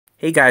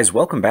Hey guys,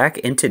 welcome back.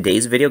 In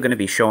today's video, I'm going to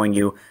be showing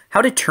you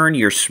how to turn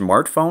your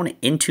smartphone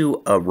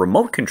into a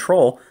remote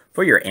control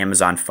for your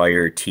Amazon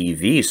Fire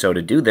TV. So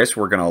to do this,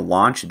 we're going to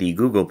launch the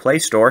Google Play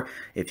Store.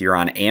 If you're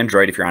on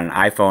Android, if you're on an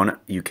iPhone,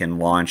 you can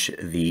launch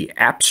the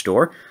App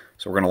Store.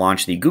 So we're going to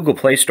launch the Google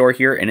Play Store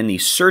here, and in the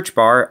search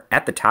bar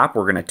at the top,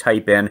 we're going to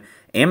type in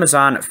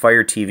Amazon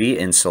Fire TV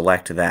and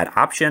select that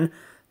option.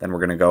 Then we're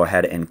going to go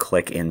ahead and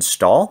click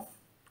Install.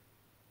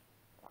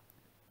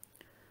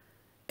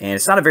 And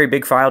it's not a very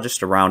big file,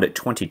 just around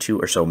 22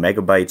 or so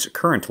megabytes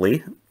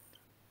currently.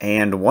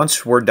 And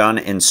once we're done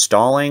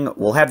installing,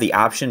 we'll have the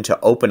option to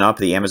open up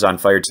the Amazon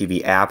Fire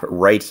TV app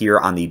right here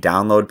on the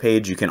download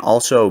page. You can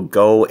also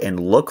go and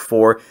look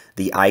for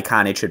the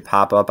icon. It should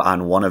pop up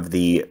on one of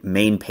the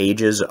main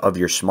pages of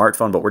your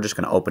smartphone, but we're just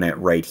going to open it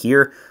right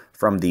here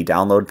from the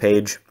download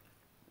page.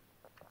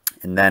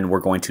 And then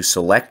we're going to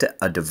select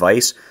a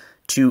device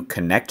to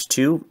connect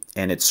to,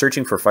 and it's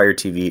searching for Fire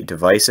TV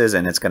devices,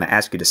 and it's going to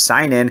ask you to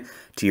sign in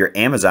to your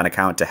Amazon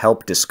account to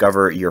help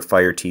discover your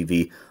Fire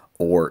TV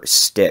or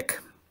stick.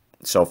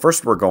 So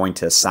first we're going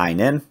to sign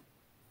in,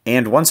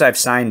 and once I've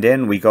signed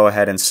in, we go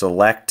ahead and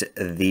select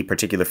the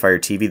particular Fire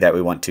TV that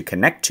we want to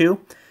connect to,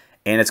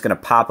 and it's going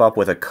to pop up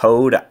with a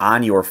code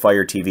on your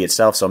Fire TV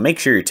itself. So make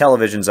sure your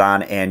television's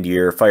on and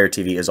your Fire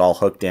TV is all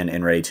hooked in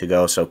and ready to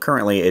go. So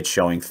currently it's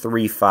showing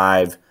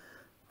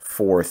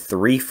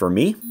 3543 for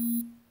me,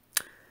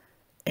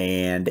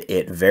 and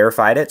it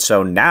verified it.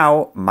 So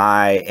now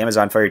my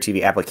Amazon Fire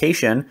TV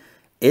application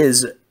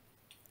is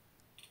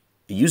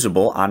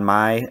usable on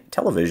my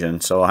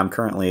television. So I'm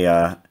currently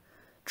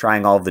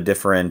trying all of the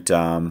different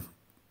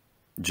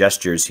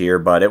gestures here,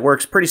 but it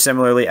works pretty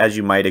similarly as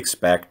you might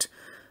expect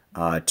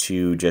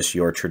to just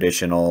your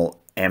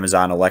traditional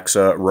Amazon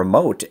Alexa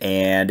remote.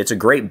 And it's a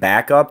great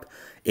backup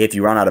if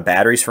you run out of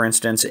batteries, for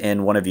instance,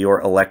 in one of your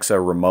Alexa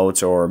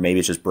remotes, or maybe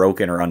it's just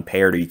broken or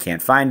unpaired or you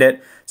can't find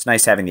it. It's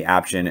nice having the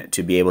option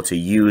to be able to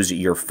use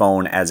your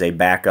phone as a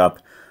backup,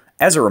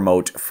 as a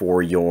remote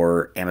for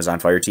your Amazon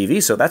Fire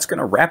TV. So that's going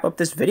to wrap up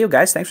this video,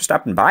 guys. Thanks for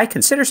stopping by.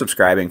 Consider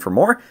subscribing for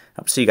more.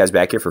 I'll see you guys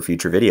back here for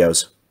future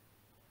videos.